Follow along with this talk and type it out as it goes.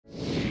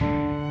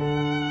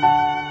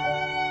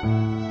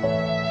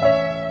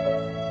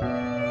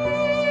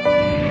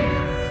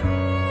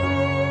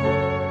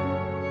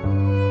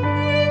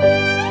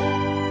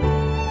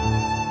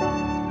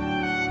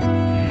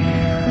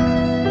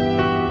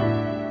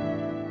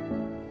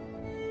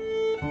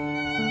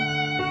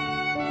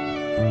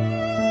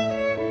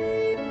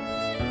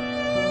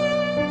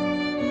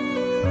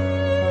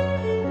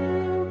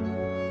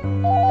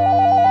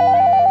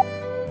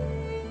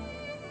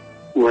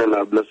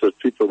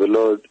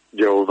Lord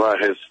Jehovah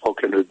has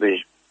spoken with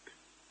me.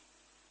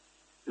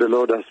 The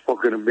Lord has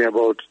spoken to me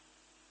about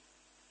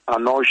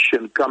an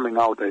ocean coming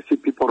out. I see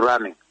people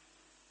running.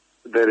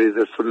 There is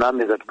a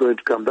tsunami that's going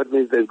to come. That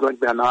means there's going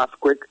to be an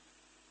earthquake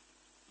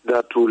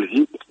that will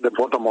hit the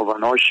bottom of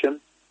an ocean.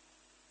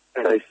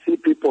 And I see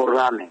people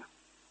running.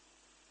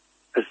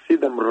 I see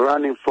them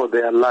running for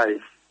their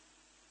life.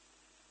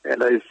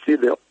 And I see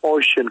the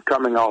ocean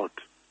coming out.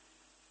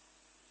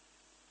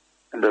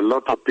 And a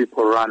lot of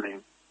people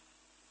running.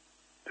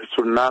 The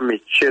tsunami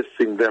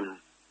chasing them.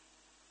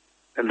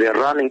 And they're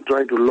running,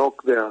 trying to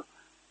lock their...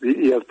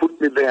 He has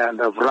put me there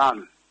and I've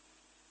run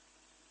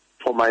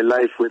for my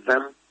life with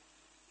them.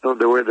 Not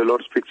the way the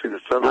Lord speaks in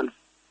His servants.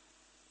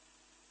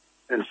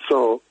 And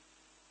so,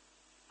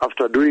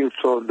 after doing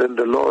so, then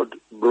the Lord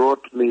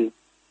brought me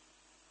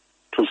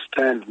to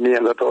stand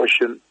near that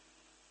ocean.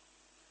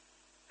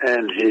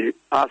 And He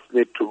asked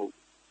me to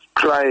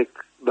strike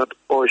that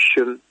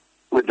ocean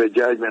with the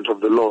judgment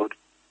of the Lord.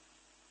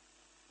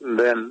 And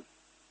then,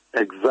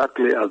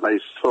 exactly as I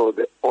saw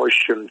the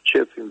ocean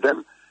chasing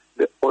them,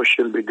 the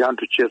ocean began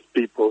to chase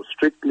people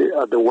strictly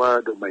at the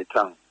word of my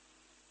tongue.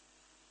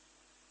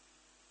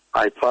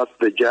 I passed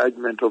the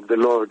judgment of the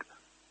Lord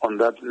on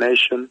that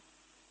nation,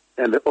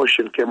 and the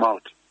ocean came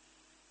out.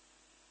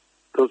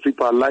 Those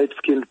people are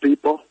light-skinned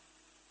people.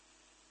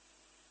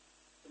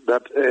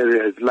 That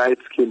area is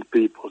light-skinned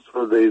people.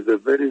 So there is a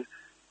very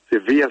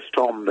severe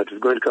storm that is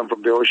going to come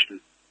from the ocean.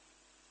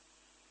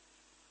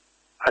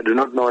 I do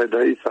not know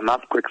whether it's an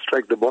earthquake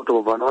strike the bottom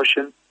of an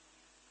ocean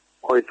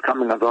or it's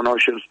coming as an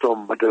ocean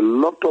storm. But a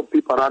lot of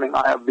people are running.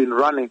 I have been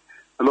running.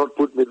 The Lord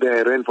put me there.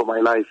 I ran for my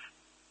life.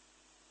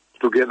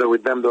 Together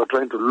with them, they were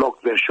trying to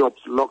lock their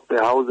shops, lock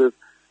their houses,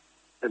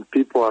 and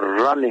people are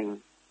running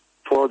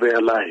for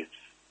their lives.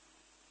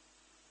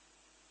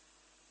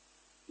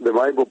 The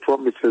Bible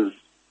promises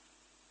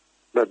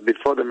that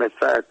before the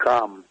Messiah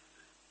comes,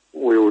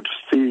 we would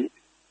see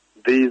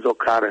these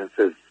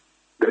occurrences,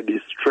 the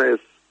distress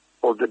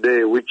of the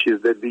day, which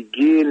is the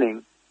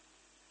beginning.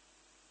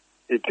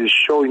 It is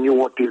showing you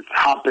what is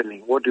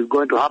happening, what is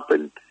going to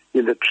happen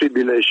in the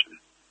tribulation.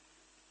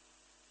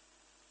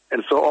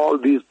 And so all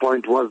these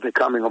point was the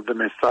coming of the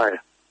Messiah.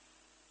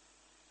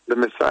 The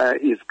Messiah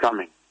is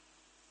coming.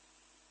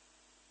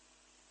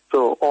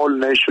 So all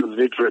nations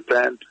need to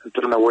repent and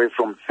turn away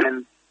from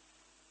sin.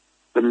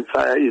 The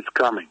Messiah is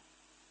coming.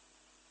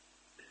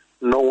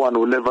 No one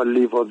will ever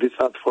live on this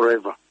earth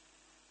forever.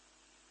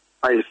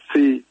 I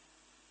see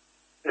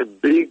a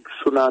big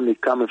tsunami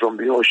coming from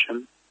the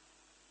ocean,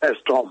 a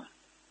storm,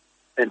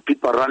 and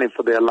people are running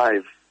for their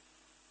lives.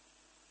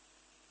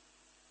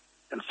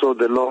 And so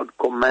the Lord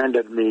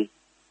commanded me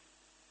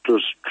to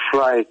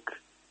strike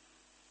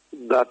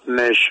that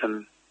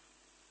nation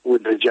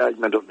with the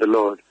judgment of the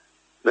Lord.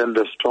 Then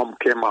the storm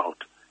came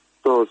out.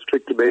 So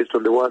strictly based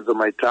on the words of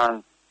my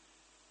tongue,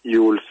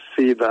 you will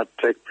see that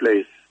take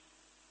place.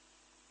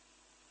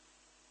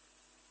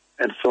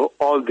 And so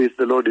all this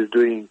the Lord is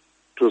doing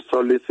to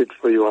solicit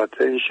for your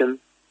attention,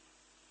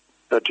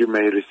 that you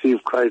may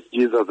receive Christ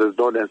Jesus as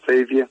Lord and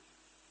Savior,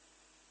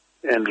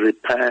 and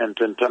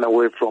repent and turn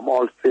away from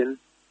all sin,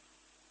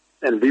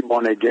 and be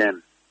born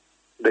again.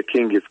 The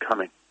King is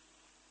coming.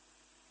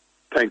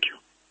 Thank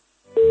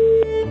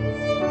you.